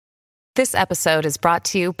This episode is brought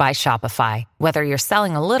to you by Shopify. Whether you're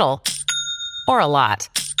selling a little or a lot,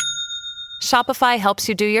 Shopify helps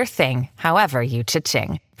you do your thing, however you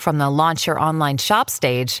cha-ching. From the launch your online shop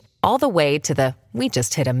stage, all the way to the we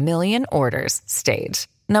just hit 1 million orders stage.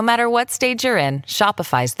 No matter what stage you're in,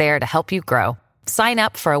 Shopify's there to help you grow. Sign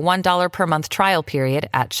up for a $1 per month trial period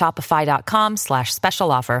at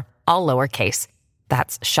shopify.com/special offer, all lowercase.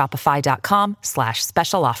 That's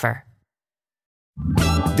shopify.com/special offer.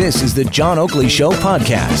 This is the John Oakley Show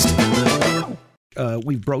podcast.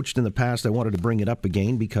 We've broached in the past. I wanted to bring it up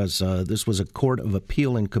again because this was a court of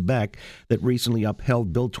appeal in Quebec that recently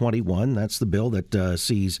upheld Bill 21. That's the bill that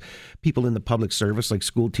sees people in the public service like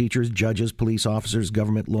school teachers, judges, police officers,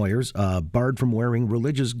 government lawyers barred from wearing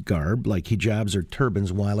religious garb like hijabs or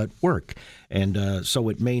turbans while at work. And so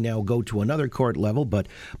it may now go to another court level. But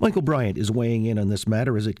Michael Bryant is weighing in on this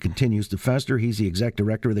matter as it continues to fester. He's the exec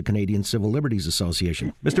director of the Canadian Civil Liberties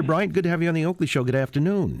Association. Mr. Bryant, good to have you on the Oakley Show. Good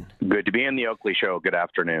afternoon. Good to be on the Oakley Show. Good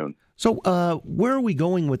afternoon. So where are we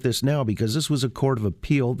going with this now? Because this was a court of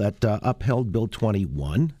appeal that upheld Bill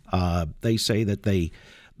 21. They say that the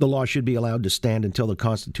law should be allowed to stand until the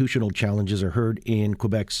constitutional challenges are heard in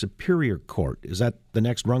Quebec's Superior Court. Is that the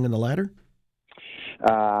next rung in the ladder?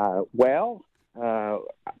 I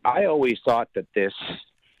always thought that this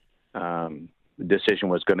decision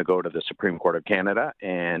was going to go to the Supreme Court of Canada,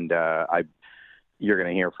 and you're going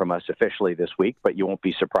to hear from us officially this week, but you won't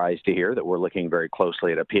be surprised to hear that we're looking very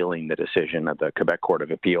closely at appealing the decision of the Quebec Court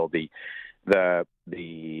of Appeal. There's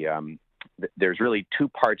really two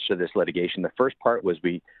parts to this litigation. The first part is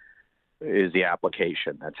the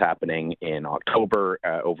application that's happening in October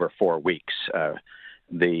over 4 weeks.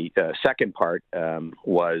 The second part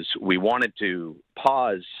was we wanted to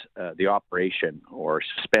pause the operation or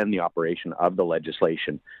suspend the operation of the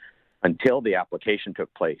legislation until the application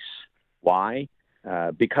took place. Why?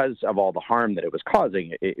 Because of all the harm that it was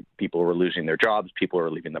causing. People were losing their jobs. People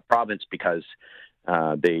were leaving the province because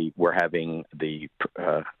they were having the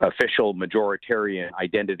official majoritarian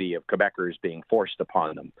identity of Quebecers being forced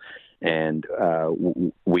upon them. And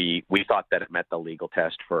we thought that it met the legal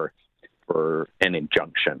test for an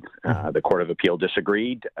injunction. The Court of Appeal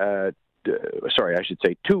disagreed.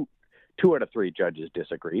 Two out of three judges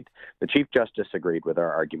disagreed. The Chief Justice agreed with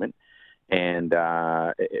our argument, and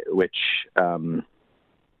which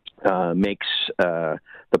makes the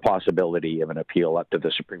possibility of an appeal up to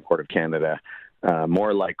the Supreme Court of Canada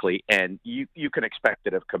more likely. And you can expect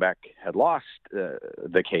that if Quebec had lost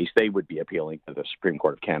the case, they would be appealing to the Supreme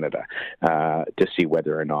Court of Canada to see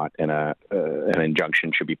whether or not an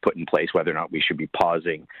injunction should be put in place, whether or not we should be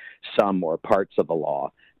pausing some or parts of the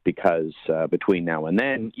law, because between now and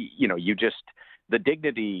then, the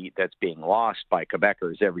dignity that's being lost by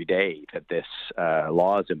Quebecers every day that this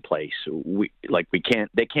law is in place,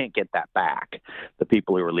 they can't get that back. The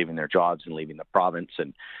people who are leaving their jobs and leaving the province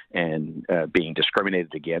and being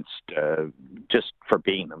discriminated against just for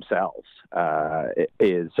being themselves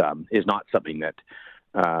is not something that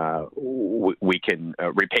we can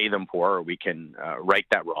repay them for, or we can right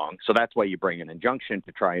that wrong. So that's why you bring an injunction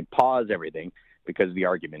to try and pause everything, because the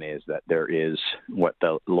argument is that there is what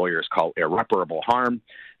the lawyers call irreparable harm,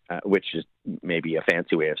 which is maybe a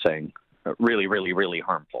fancy way of saying really, really, really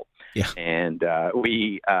harmful. Yeah. And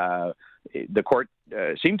the court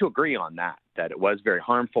seemed to agree on that it was very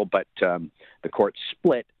harmful, but the court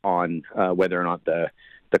split on whether or not the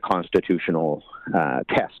constitutional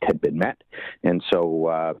test had been met. And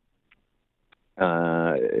so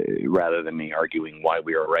rather than me arguing why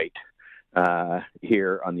we are right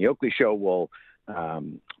here on the Oakley Show, we'll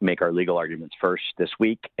make our legal arguments first this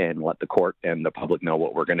week and let the court and the public know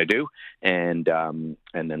what we're going to do, and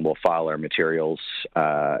then we'll file our materials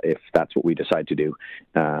if that's what we decide to do,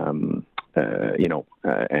 and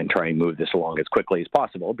try and move this along as quickly as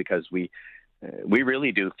possible, because we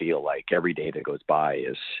really do feel like every day that goes by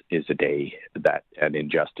is a day that an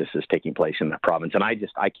injustice is taking place in that province, and I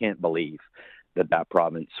can't believe that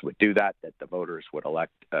province would do that the voters would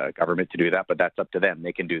elect government to do that, but that's up to them.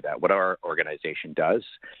 They can do that. What our organization does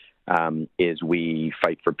is we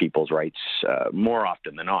fight for people's rights more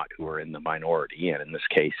often than not who are in the minority, and in this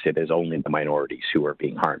case, it is only the minorities who are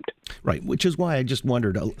being harmed. Right, which is why I just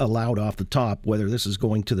wondered aloud off the top whether this is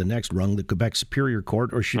going to the next rung, the Quebec Superior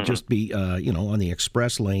Court, or should just be, on the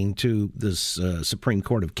express lane to this Supreme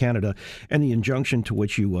Court of Canada. And the injunction to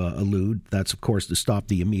which you allude, that's, of course, to stop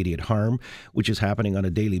the immediate harm, which is happening on a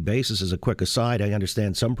daily basis. As a quick aside, I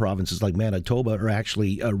understand some provinces like Manitoba are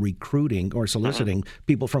actually recruiting or soliciting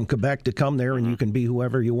people from Quebec to come there, and you can be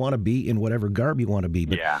whoever you want to be in whatever garb you want to be.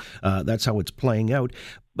 But that's how it's playing out.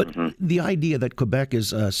 But the idea that Quebec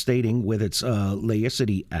is stating with its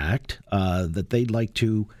Laicity Act that they'd like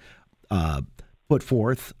to put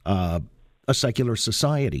forth a secular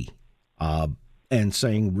society and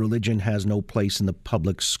saying religion has no place in the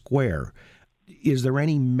public square, is there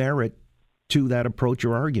any merit to that approach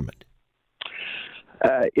or argument?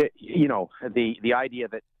 The idea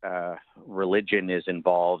that religion is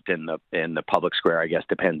involved in the public square, I guess,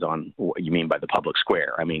 depends on what you mean by the public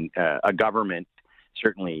square. I mean, a government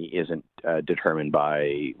certainly isn't determined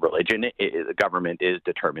by religion. The government is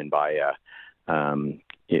determined by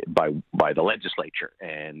the legislature,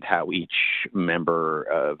 and how each member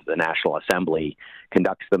of the National Assembly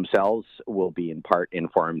conducts themselves will be in part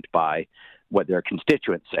informed by what their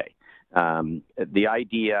constituents say. The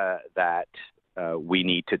idea that we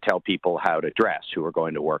need to tell people how to dress who are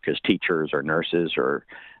going to work as teachers or nurses, or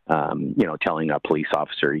telling a police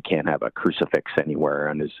officer he can't have a crucifix anywhere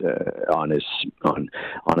on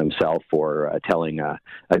himself, or telling a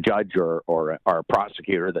judge or a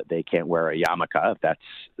prosecutor that they can't wear a yarmulke if that's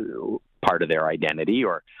part of their identity,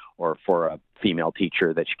 or for a female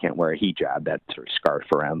teacher that she can't wear a hijab, that sort of scarf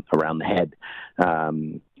around the head,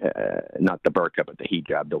 not the burqa but the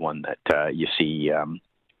hijab, the one that you see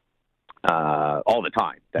all the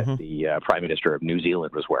time that the Prime Minister of New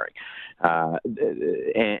Zealand was wearing,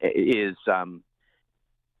 is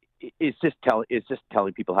just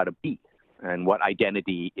telling people how to be, and what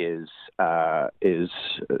identity is the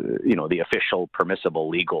official, permissible,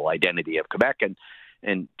 legal identity of Quebec,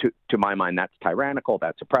 and to my mind, that's tyrannical,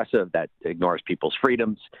 that's oppressive, that ignores people's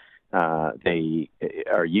freedoms. They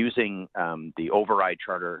are using the override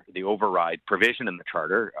charter, the override provision in the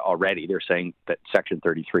charter already. They're saying that Section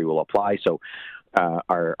 33 will apply. So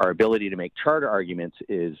our ability to make charter arguments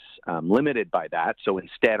is limited by that. So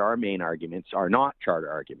instead, our main arguments are not charter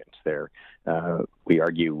arguments. We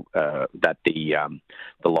argue that the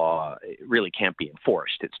law really can't be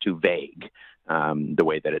enforced. It's too vague the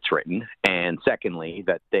way that it's written. And secondly,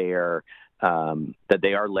 that they are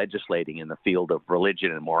legislating in the field of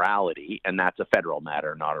religion and morality, and that's a federal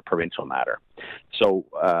matter, not a provincial matter. So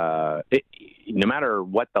no matter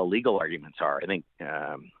what the legal arguments are, I think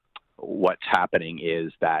what's happening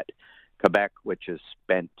is that Quebec, which has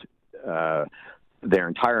spent their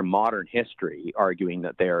entire modern history arguing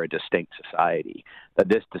that they are a distinct society, that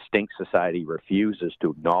this distinct society refuses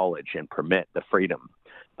to acknowledge and permit the freedom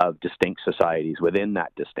of distinct societies within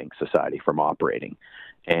that distinct society from operating.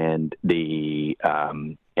 And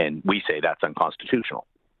and we say that's unconstitutional.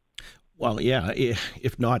 Well, yeah,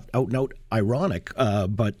 if not out and out ironic,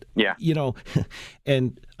 but yeah,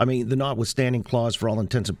 and I mean, the notwithstanding clause, for all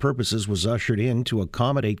intents and purposes, was ushered in to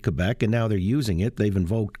accommodate Quebec, and now they're using it. They've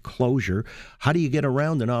invoked closure. How do you get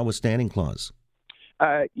around the notwithstanding clause?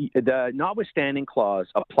 The notwithstanding clause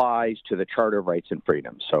applies to the Charter of Rights and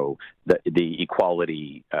Freedoms, so the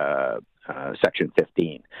equality Section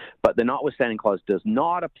 15. But the notwithstanding clause does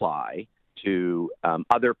not apply to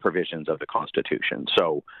other provisions of the Constitution.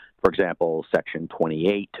 So, for example, Section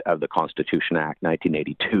 28 of the Constitution Act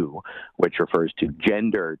 1982, which refers to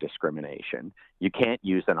gender discrimination, you can't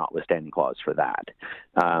use the notwithstanding clause for that.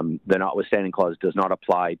 The notwithstanding clause does not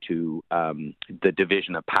apply to the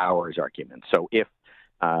division of powers argument. So if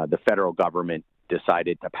the federal government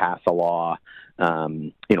decided to pass a law,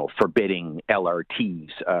 forbidding LRTs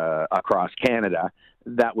across Canada,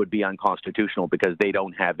 that would be unconstitutional because they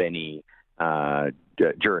don't have any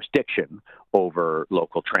jurisdiction over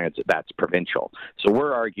local transit. That's provincial. So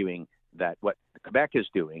we're arguing that what Quebec is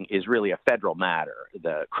doing is really a federal matter.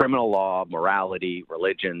 The criminal law, morality,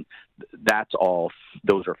 religion,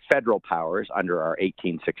 those are federal powers under our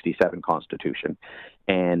 1867 Constitution.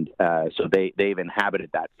 And so they've inhabited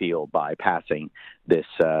that field by passing this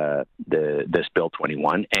Bill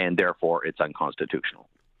 21, and therefore it's unconstitutional.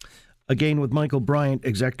 Again, with Michael Bryant,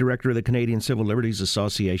 Exec Director of the Canadian Civil Liberties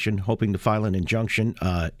Association, hoping to file an injunction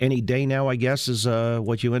any day now, I guess, is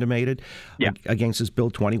what you intimated, against this Bill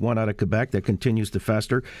 21 out of Quebec that continues to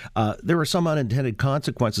fester. There are some unintended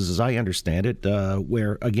consequences, as I understand it,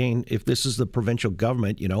 where, again, if this is the provincial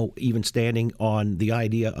government, even standing on the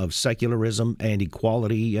idea of secularism and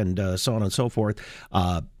equality and so on and so forth,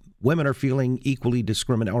 women are feeling equally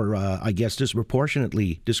discriminated, or I guess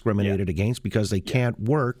disproportionately discriminated against because they can't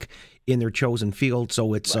work in their chosen field,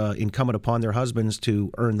 so it's incumbent upon their husbands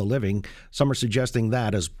to earn the living. Some are suggesting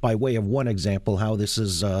that as by way of one example, how this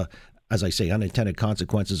is, as I say, unintended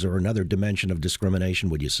consequences or another dimension of discrimination,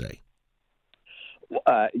 would you say?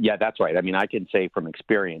 Yeah, that's right. I mean, I can say from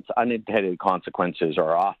experience, unintended consequences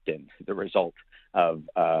are often the result of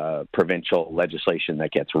provincial legislation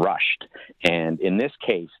that gets rushed. And in this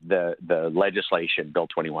case, the legislation, Bill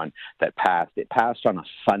 21, that passed on a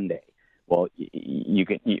Sunday. Well, you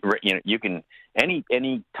can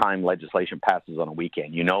any time legislation passes on a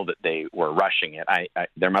weekend, you know that they were rushing it.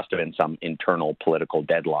 There must have been some internal political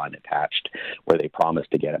deadline attached where they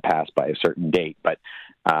promised to get it passed by a certain date, but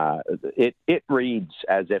it reads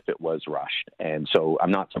as if it was rushed, and so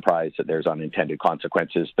I'm not surprised that there's unintended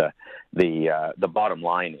consequences. The bottom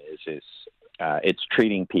line is it's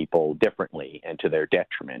treating people differently and to their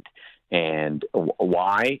detriment. And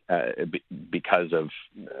why? Because of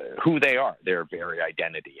who they are, their very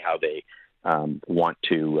identity, how they want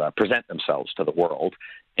to present themselves to the world.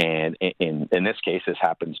 And in this case, this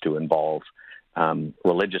happens to involve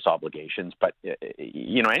religious obligations. But,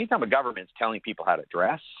 anytime a government's telling people how to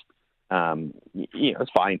dress,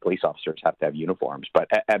 it's fine. Police officers have to have uniforms. But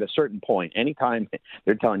at a certain point, anytime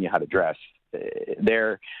they're telling you how to dress,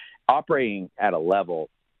 they're operating at a level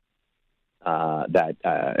that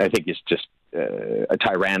I think is just a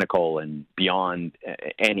tyrannical and beyond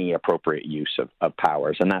any appropriate use of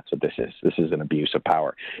powers, and that's what this is. This is an abuse of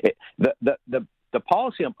power. The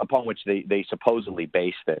policy upon which they supposedly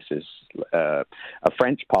base this is a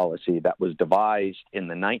French policy that was devised in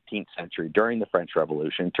the 19th century during the French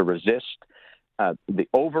Revolution to resist the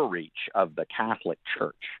overreach of the Catholic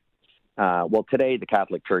Church. Well, today the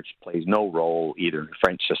Catholic Church plays no role either in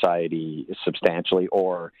French society substantially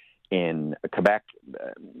or in Quebec.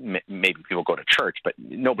 Maybe people go to church, but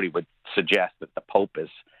nobody would suggest that the Pope is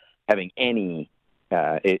having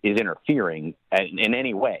is interfering in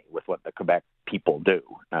any way with what the Quebec people do.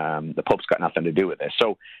 The Pope's got nothing to do with this.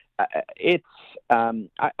 So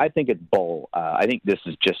I think it's bull. I think this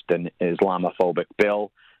is just an Islamophobic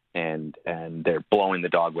bill, and they're blowing the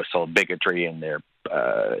dog whistle of bigotry, and they're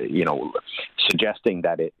suggesting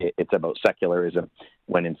that it's about secularism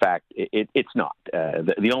when in fact it's not.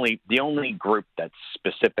 The only group that's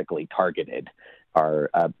specifically targeted are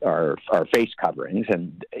face coverings,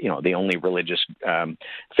 and the only religious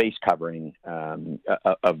face covering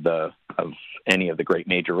of any of the great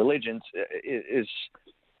major religions is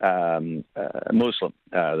Muslim,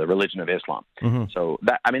 the religion of Islam. Mm-hmm. So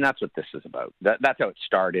that's what this is about. That's how it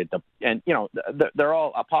started. They're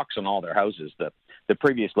all a pox on all their houses. The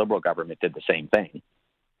previous Liberal government did the same thing.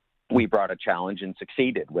 We brought a challenge and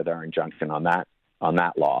succeeded with our injunction on that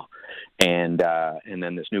law, and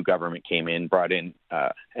then this new government came in, brought in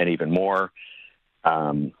an even more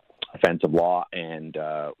offensive law, and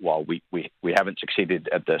while we haven't succeeded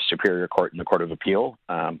at the Superior Court and the Court of Appeal,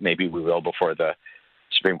 maybe we will before the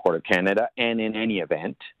Supreme Court of Canada, and in any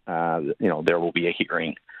event, there will be a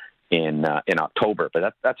hearing in October.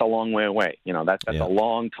 But that's a long way away. That's a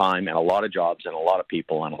long time, and a lot of jobs, and a lot of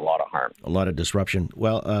people, and a lot of harm. A lot of disruption.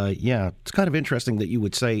 Well, it's kind of interesting that you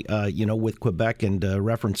would say, with Quebec and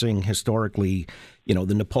referencing historically,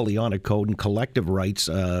 the Napoleonic Code and collective rights,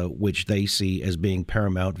 which they see as being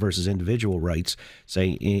paramount versus individual rights,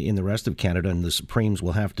 say, in the rest of Canada, and the Supremes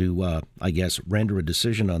will have to, render a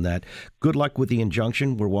decision on that. Good luck with the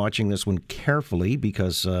injunction. We're watching this one carefully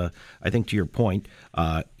because I think, to your point,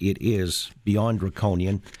 it is beyond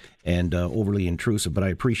draconian and overly intrusive, but I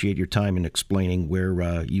appreciate your time in explaining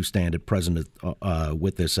where you stand at present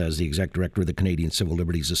with this as the Exec Director of the Canadian Civil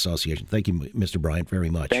Liberties Association. Thank you, Mr. Bryant, very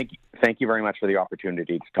much. Thank you very much for the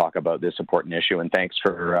opportunity to talk about this important issue, and thanks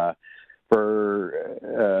for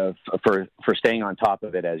staying on top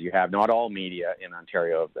of it as you have. Not all media in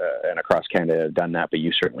Ontario and across Canada have done that, but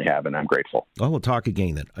you certainly have, and I'm grateful. Well, we'll talk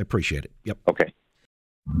again then. I appreciate it. Yep. Okay.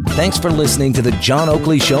 Thanks for listening to the John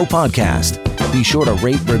Oakley Show podcast. Be sure to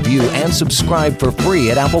rate, review, and subscribe for free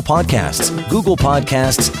at Apple Podcasts, Google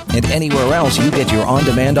Podcasts, and anywhere else you get your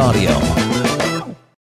on-demand audio.